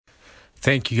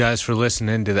Thank you guys for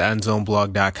listening to the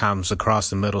EndZoneBlog.com's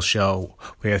Across the Middle show.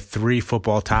 We have 3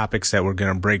 football topics that we're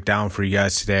going to break down for you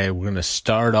guys today. We're going to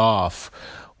start off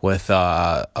with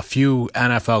a few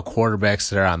NFL quarterbacks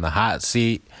that are on the hot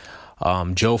seat.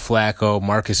 Joe Flacco,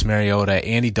 Marcus Mariota,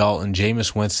 Andy Dalton,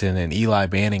 Jameis Winston, and Eli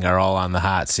Manning are all on the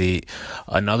hot seat.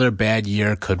 Another bad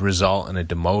year could result in a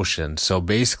demotion. So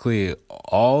basically,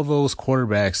 all those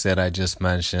quarterbacks that I just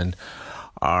mentioned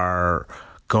are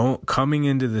coming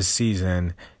into the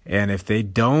season, and if they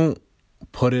don't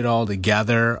put it all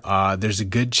together, there's a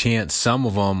good chance some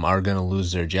of them are going to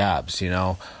lose their jobs.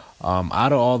 Out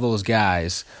of all those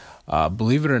guys,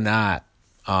 believe it or not,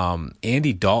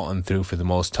 Andy Dalton threw for the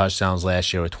most touchdowns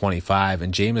last year with 25,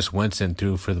 and Jameis Winston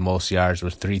threw for the most yards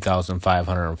with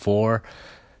 3,504.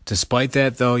 Despite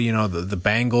that, though, the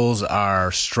Bengals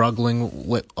are struggling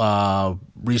with,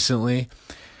 recently,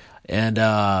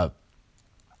 and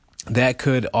that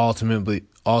could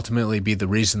ultimately be the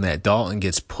reason that Dalton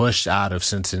gets pushed out of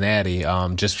Cincinnati,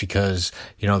 just because,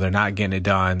 they're not getting it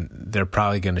done. They're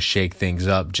probably going to shake things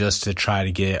up just to try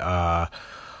to get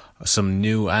some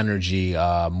new energy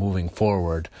moving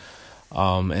forward.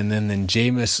 And then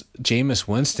Jameis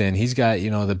Winston, he's got,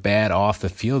 the bad off the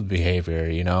field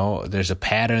behavior. There's a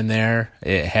pattern there.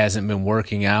 It hasn't been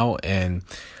working out, and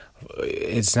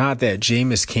it's not that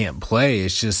Jameis can't play.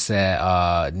 It's just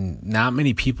that not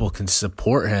many people can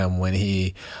support him when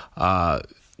he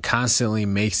constantly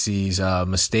makes these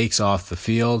mistakes off the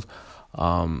field.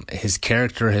 His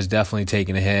character has definitely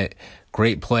taken a hit.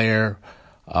 Great player,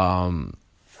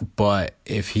 but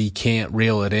if he can't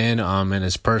reel it in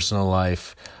his personal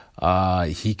life,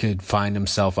 he could find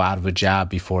himself out of a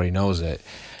job before he knows it.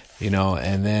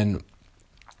 And then,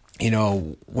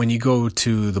 when you go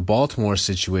to the Baltimore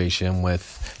situation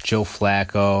with Joe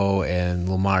Flacco and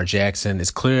Lamar Jackson, it's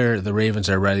clear the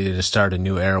Ravens are ready to start a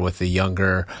new era with the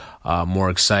younger, more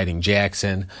exciting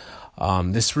Jackson.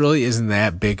 This really isn't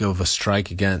that big of a strike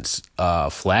against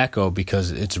Flacco, because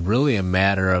it's really a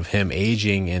matter of him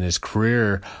aging and his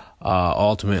career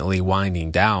ultimately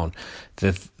winding down.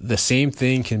 The same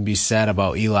thing can be said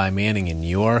about Eli Manning in New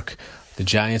York. The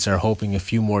Giants are hoping a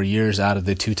few more years out of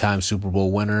the 2-time Super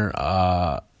Bowl winner.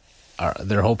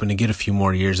 They're hoping to get a few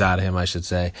more years out of him, I should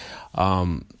say.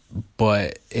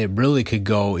 But it really could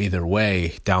go either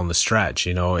way down the stretch.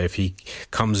 If he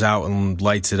comes out and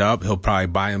lights it up, he'll probably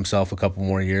buy himself a couple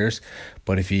more years.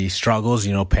 But if he struggles,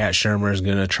 Pat Shurmur is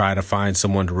going to try to find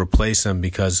someone to replace him,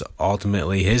 because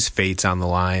ultimately his fate's on the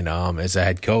line as a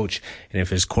head coach. And if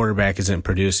his quarterback isn't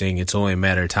producing, it's only a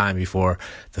matter of time before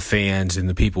the fans and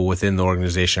the people within the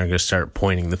organization are going to start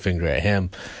pointing the finger at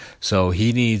him. So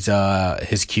he needs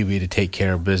his QB to take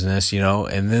care of business,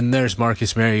 And then there's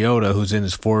Marcus Mariota, who's in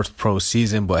his 4th pro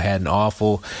season but had an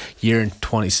awful year in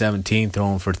 2017,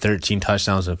 throwing for 13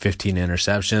 touchdowns and 15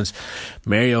 interceptions.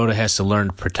 Mariota has to learn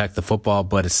to protect the football,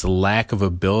 but it's the lack of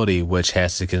ability which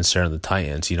has to concern the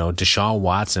Titans. Deshaun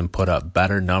Watson put up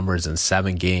better numbers in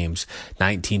 7 games,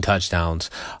 19 touchdowns,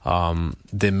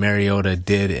 than Mariota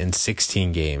did in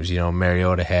 16 games.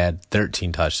 Mariota had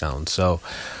 13 touchdowns. So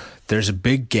there's a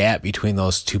big gap between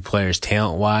those two players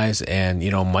talent-wise, and,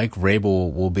 Mike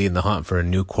Vrabel will be in the hunt for a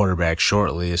new quarterback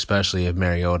shortly, especially if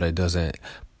Mariota doesn't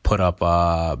put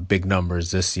up big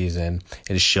numbers this season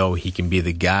and show he can be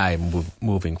the guy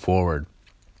moving forward.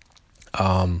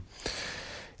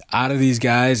 Out of these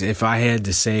guys, if I had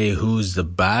to say who's the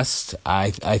best, I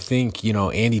think,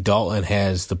 Andy Dalton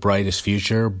has the brightest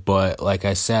future. But like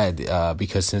I said,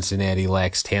 because Cincinnati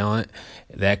lacks talent,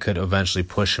 that could eventually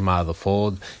push him out of the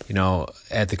fold.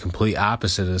 At the complete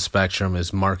opposite of the spectrum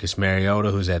is Marcus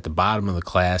Mariota, who's at the bottom of the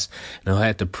class, and he'll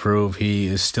have to prove he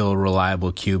is still a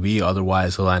reliable QB.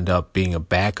 Otherwise, he'll end up being a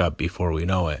backup before we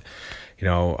know it.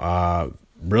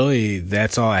 Really,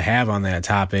 that's all I have on that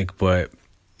topic, but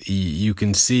you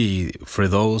can see for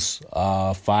those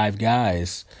 5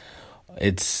 guys,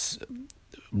 it's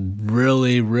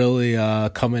really, really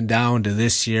coming down to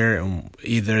this year, and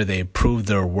either they prove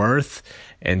their worth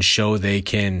and show they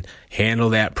can handle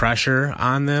that pressure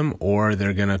on them, or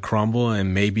they're going to crumble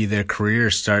and maybe their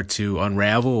careers start to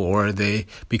unravel, or they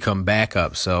become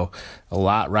backup. So a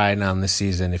lot riding on this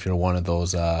season if you're one of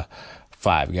those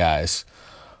 5 guys.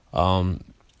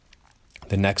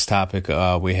 The next topic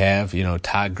we have,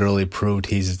 Todd Gurley proved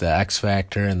he's the X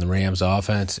factor in the Rams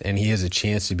offense, and he has a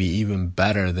chance to be even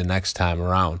better the next time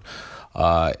around.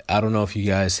 I don't know if you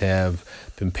guys have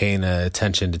been paying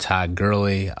attention to Todd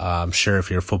Gurley. I'm sure if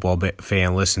you're a football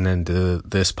fan listening to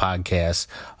this podcast,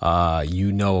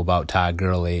 you know about Todd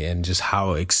Gurley and just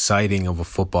how exciting of a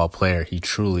football player he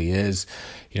truly is.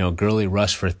 Gurley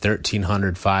rushed for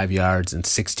 1,305 yards and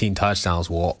 16 touchdowns,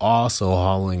 while also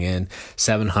hauling in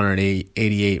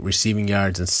 788 receiving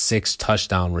yards and 6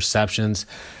 touchdown receptions.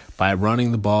 By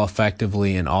running the ball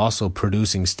effectively and also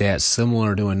producing stats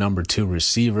similar to a number 2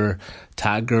 receiver,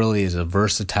 Todd Gurley is a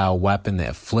versatile weapon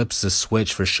that flips the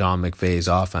switch for Sean McVay's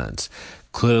offense.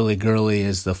 Clearly, Gurley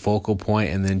is the focal point,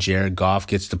 and then Jared Goff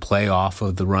gets to play off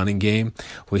of the running game.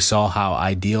 We saw how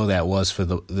ideal that was for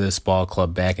this ball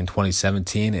club back in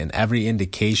 2017, and every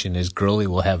indication is Gurley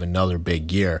will have another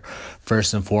big year.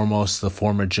 First and foremost, the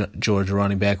former Georgia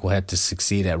running back will have to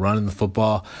succeed at running the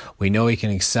football. We know he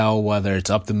can excel whether it's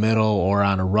up the middle or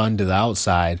on a run to the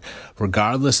outside.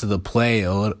 Regardless of the play,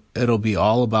 it'll be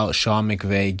all about Sean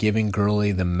McVay giving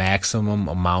Gurley the maximum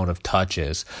amount of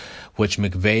touches, which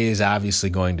McVay is obviously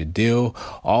going to do.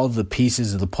 All of the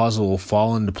pieces of the puzzle will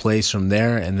fall into place from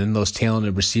there, and then those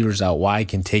talented receivers out wide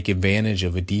can take advantage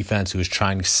of a defense who is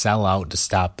trying to sell out to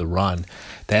stop the run.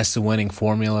 That's the winning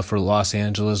formula for Los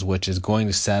Angeles, which is going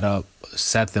to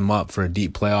set them up for a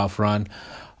deep playoff run.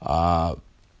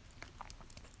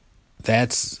 Then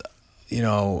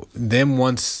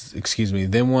once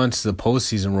the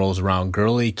postseason rolls around,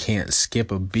 Gurley can't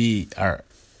skip a beat, or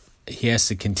he has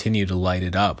to continue to light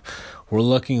it up. We're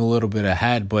looking a little bit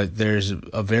ahead, but there's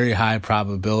a very high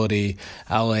probability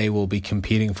LA will be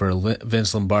competing for a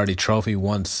Vince Lombardi trophy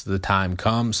once the time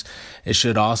comes. It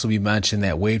should also be mentioned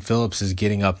that Wade Phillips is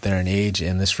getting up there in age,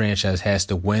 and this franchise has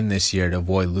to win this year to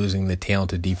avoid losing the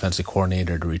talented defensive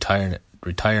coordinator to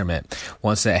retirement.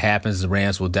 Once that happens, the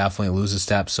Rams will definitely lose a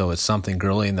step, so it's something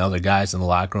Gurley and the other guys in the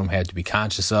locker room had to be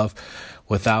conscious of.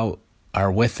 With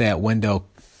that window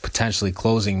potentially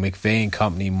closing, McVay and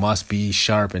company must be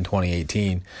sharp in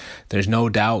 2018. There's no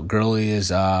doubt Gurley is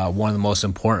one of the most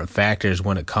important factors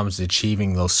when it comes to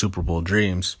achieving those Super Bowl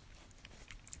dreams.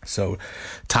 So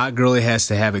Todd Gurley has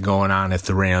to have it going on if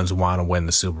the Rams want to win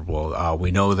the Super Bowl.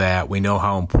 We know that. We know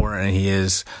how important he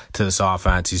is to this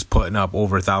offense. He's putting up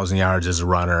over 1,000 yards as a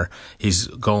runner. He's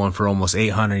going for almost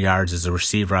 800 yards as a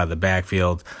receiver out of the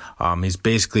backfield. He's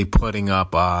basically putting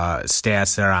up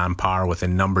stats that are on par with a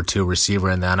number 2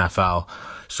 receiver in the NFL.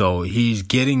 So he's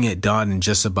getting it done in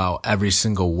just about every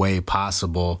single way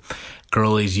possible.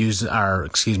 McVay's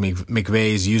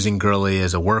using Gurley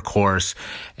as a workhorse,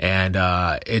 and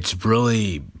it's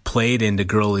really played into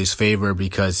Gurley's favor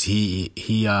because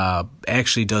he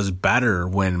actually does better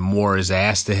when more is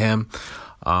asked of him.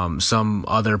 Some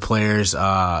other players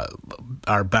are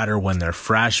better when they're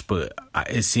fresh, but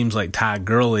it seems like Todd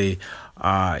Gurley,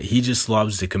 he just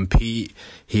loves to compete.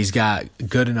 He's got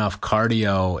good enough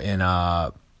cardio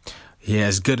and he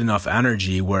has good enough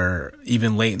energy where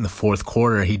even late in the fourth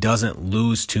quarter, he doesn't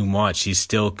lose too much. He's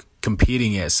still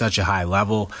competing at such a high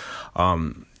level.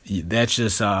 That's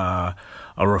just a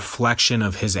reflection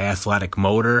of his athletic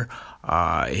motor.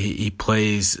 He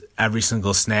plays every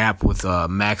single snap with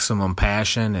maximum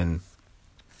passion, and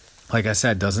like I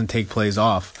said, doesn't take plays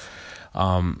off.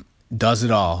 Does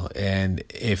it all. And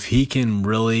if he can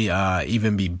really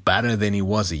even be better than he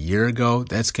was a year ago,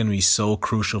 that's going to be so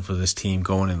crucial for this team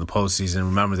going in the postseason.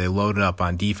 Remember, they loaded up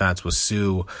on defense with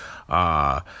Sue,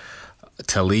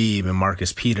 Talib, and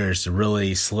Marcus Peters to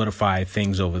really solidify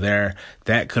things over there.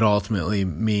 That could ultimately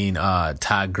mean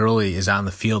Todd Gurley is on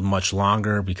the field much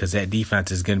longer because that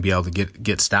defense is going to be able to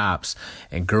get stops,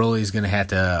 and Gurley is going to have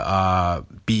to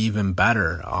be even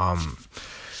better.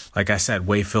 Like I said,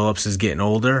 Wade Phillips is getting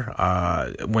older.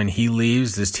 When he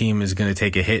leaves, this team is going to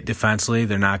take a hit defensively.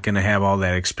 They're not going to have all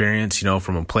that experience,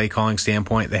 from a play calling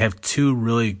standpoint. They have 2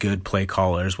 really good play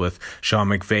callers with Sean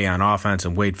McVay on offense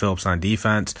and Wade Phillips on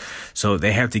defense. So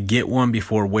they have to get one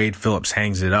before Wade Phillips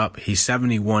hangs it up. He's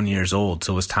 71 years old,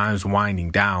 so his time's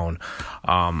winding down.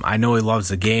 I know he loves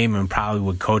the game and probably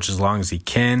would coach as long as he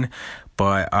can,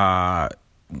 but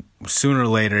sooner or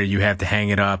later you have to hang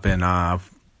it up and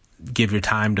give your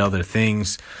time to other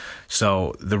things.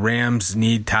 So the Rams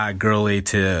need Todd Gurley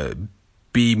to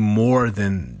be more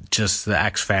than just the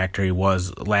X factor he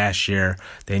was last year.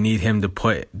 They need him to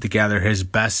put together his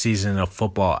best season of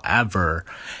football ever,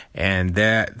 and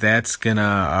that's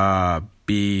gonna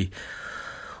be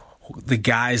the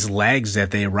guy's legs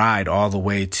that they ride all the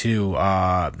way to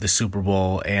the Super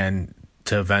Bowl and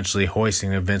to eventually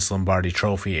hoisting the Vince Lombardi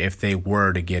trophy if they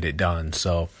were to get it done.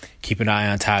 So keep an eye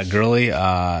on Todd Gurley.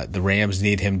 The Rams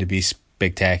need him to be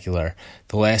spectacular.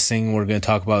 The last thing we're going to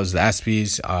talk about is the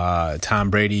Espys. Tom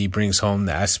Brady brings home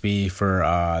the Espy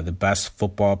for the best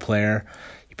football player.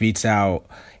 He beats out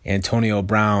Antonio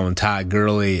Brown, Todd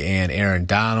Gurley, and Aaron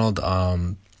Donald.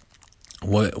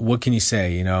 What can you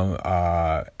say?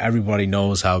 Everybody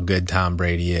knows how good Tom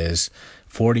Brady is.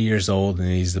 40 years old, and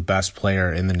he's the best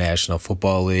player in the National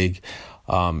Football League.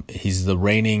 He's the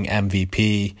reigning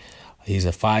MVP. He's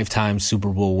a 5-time Super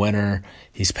Bowl winner.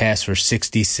 He's passed for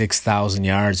 66,000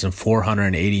 yards and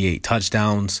 488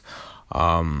 touchdowns.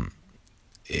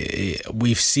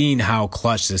 We've seen how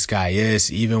clutch this guy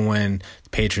is, even when the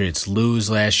Patriots lose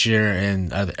last year, in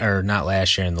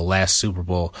the last Super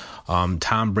Bowl.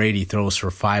 Tom Brady throws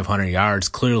for 500 yards.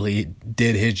 Clearly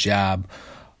did his job.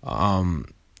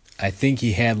 I think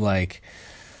he had like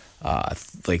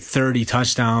 30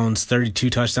 touchdowns, 32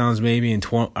 touchdowns maybe, and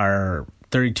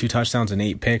 32 touchdowns and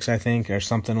 8 picks, I think, or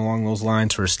something along those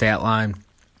lines for a stat line.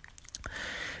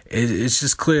 It's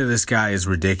just clear this guy is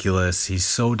ridiculous. He's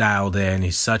so dialed in.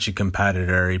 He's such a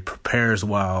competitor. He prepares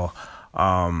well.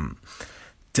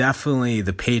 Definitely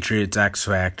the Patriots X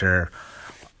factor.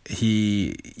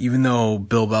 Even though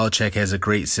Bill Belichick has a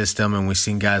great system, and we've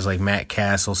seen guys like Matt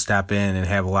Castle step in and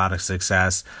have a lot of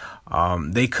success,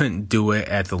 they couldn't do it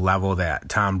at the level that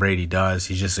Tom Brady does.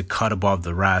 He's just a cut above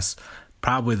the rest.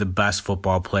 Probably the best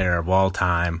football player of all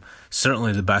time.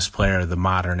 Certainly the best player of the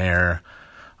modern era.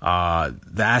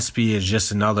 The Espy is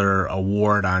just another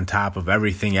award on top of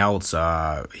everything else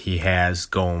he has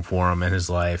going for him in his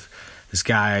life. This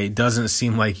guy doesn't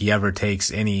seem like he ever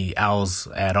takes any L's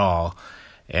at all.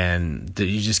 And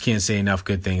you just can't say enough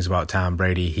good things about Tom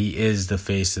Brady. He is the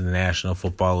face of the National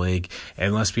Football League.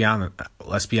 And let's be honest,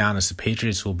 the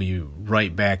Patriots will be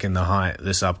right back in the hunt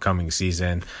this upcoming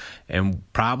season and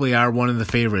probably are one of the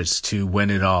favorites to win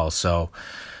it all. So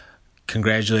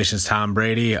congratulations, Tom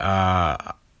Brady.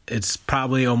 It's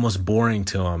probably almost boring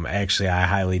to him. Actually, I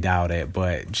highly doubt it.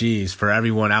 But, geez, for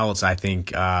everyone else, I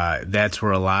think that's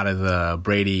where a lot of the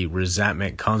Brady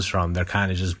resentment comes from. They're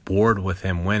kind of just bored with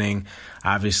him winning.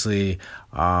 Obviously,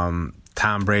 Tom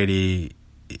Brady,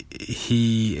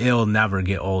 he'll never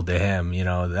get old to him.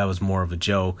 That was more of a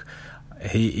joke.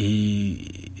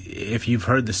 If you've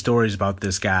heard the stories about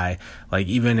this guy, like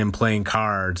even in playing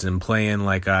cards and playing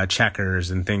like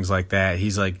checkers and things like that,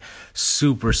 he's like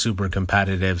super, super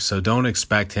competitive. So don't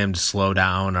expect him to slow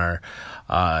down or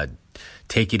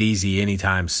take it easy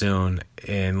anytime soon.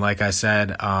 And like I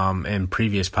said in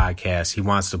previous podcasts, he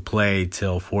wants to play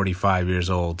till 45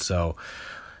 years old. So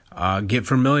get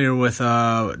familiar with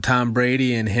Tom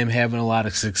Brady and him having a lot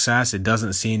of success. It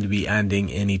doesn't seem to be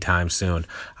ending anytime soon.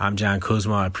 I'm Jon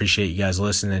Kuzma. I appreciate you guys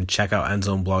listening. Check out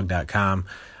endzoneblog.com.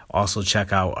 Also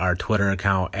check out our Twitter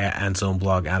account at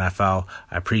EndzoneBlogNFL.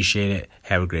 I appreciate it.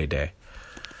 Have a great day.